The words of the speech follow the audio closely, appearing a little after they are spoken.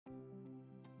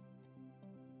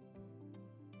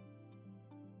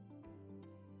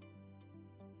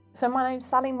So my name's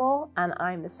Sally Moore and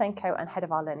I'm the SENDCo and head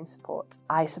of our learning support.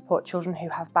 I support children who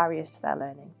have barriers to their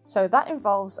learning. So that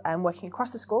involves working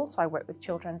across the school. So I work with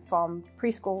children from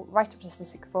preschool right up to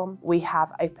 6th form. We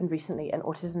have opened recently an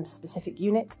autism specific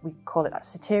unit. We call it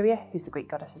Soteria, who's the Greek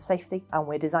goddess of safety, and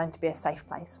we're designed to be a safe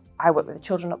place. I work with the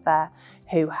children up there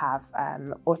who have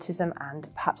autism and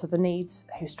perhaps other needs,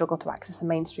 who struggle to access a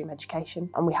mainstream education,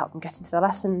 and we help them get into their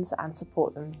lessons and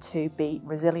support them to be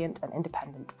resilient and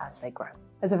independent as they grow.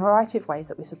 There's a variety of ways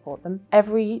that we support them.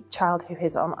 Every child who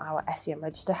is on our SEN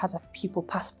register has a pupil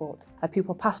passport. A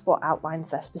pupil passport outlines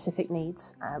their specific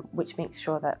needs, which makes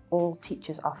sure that all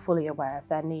teachers are fully aware of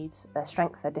their needs, their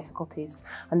strengths, their difficulties,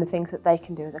 and the things that they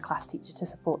can do as a class teacher to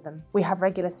support them. We have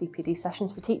regular CPD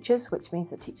sessions for teachers, which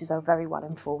means that teachers are very well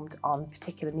informed on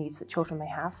particular needs that children may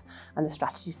have and the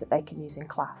strategies that they can use in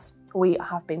class. We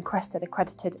have been CrestEd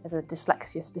accredited as a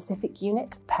dyslexia specific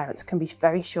unit. Parents can be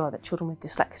very sure that children with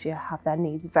dyslexia have their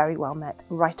needs very well met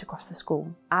right across the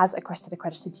school. As a CrestEd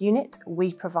accredited unit,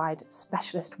 we provide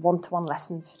specialist one-to-one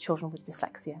lessons for children with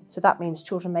dyslexia. So that means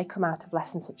children may come out of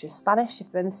lessons such as Spanish.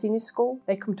 If they're in the senior school,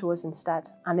 they come to us instead.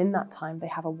 And in that time, they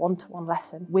have a one-to-one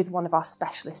lesson with one of our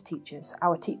specialist teachers.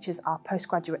 Our teachers are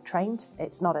postgraduate trained.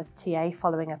 It's not a TA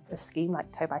following a scheme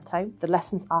like toe by toe. The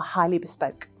lessons are highly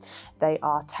bespoke. They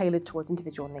are tailored towards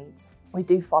individual needs. We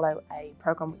do follow a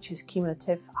programme which is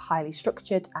cumulative, highly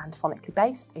structured and phonically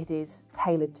based. It is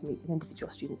tailored to meet an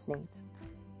individual student's needs.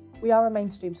 We are a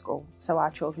mainstream school, so our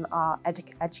children are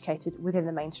educated within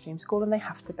the mainstream school, and they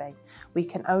have to be. We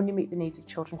can only meet the needs of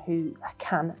children who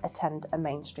can attend a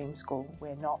mainstream school.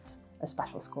 We're not a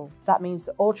special school. That means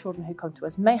that all children who come to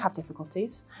us may have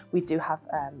difficulties. We do have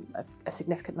a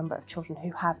significant number of children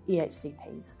who have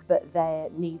EHCPs, but their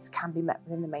needs can be met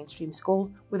within the mainstream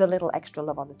school with a little extra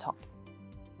love on the top.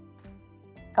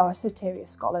 Our Soteria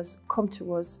scholars come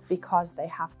to us because they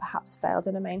have perhaps failed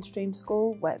in a mainstream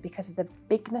school, where because of the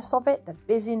bigness of it, the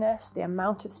busyness, the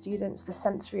amount of students, the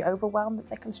sensory overwhelm that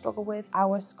they can struggle with.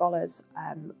 Our scholars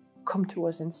come to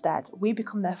us instead. We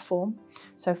become their form.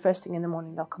 So first thing in the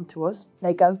morning, they'll come to us.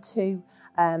 They go to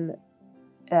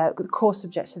the core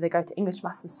subjects, so they go to English,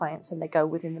 Maths and Science, and they go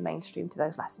within the mainstream to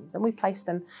those lessons. And we place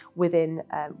them within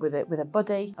with a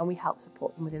buddy, and we help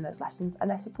support them within those lessons.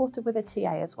 And they're supported with a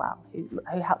TA as well,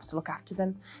 who helps to look after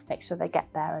them, make sure they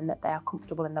get there and that they are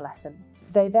comfortable in the lesson.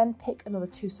 They then pick another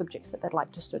 2 subjects that they'd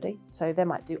like to study. So they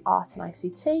might do art and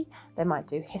ICT, they might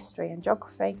do history and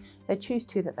geography. They choose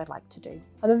 2 that they'd like to do.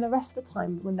 And then the rest of the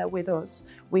time when they're with us,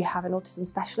 we have an autism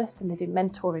specialist and they do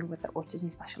mentoring with the autism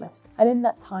specialist. And in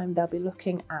that time, they'll be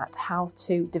looking at how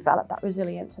to develop that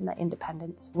resilience and that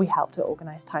independence. We help to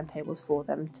organise timetables for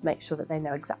them to make sure that they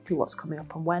know exactly what's coming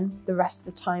up and when. The rest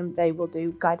of the time, they will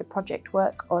do guided project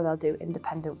work or they'll do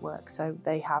independent work. So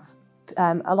they have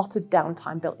a lot of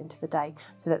downtime built into the day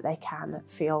so that they can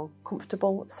feel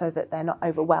comfortable, so that they're not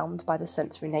overwhelmed by the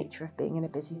sensory nature of being in a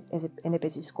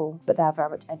busy school, but they're very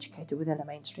much educated within a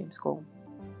mainstream school.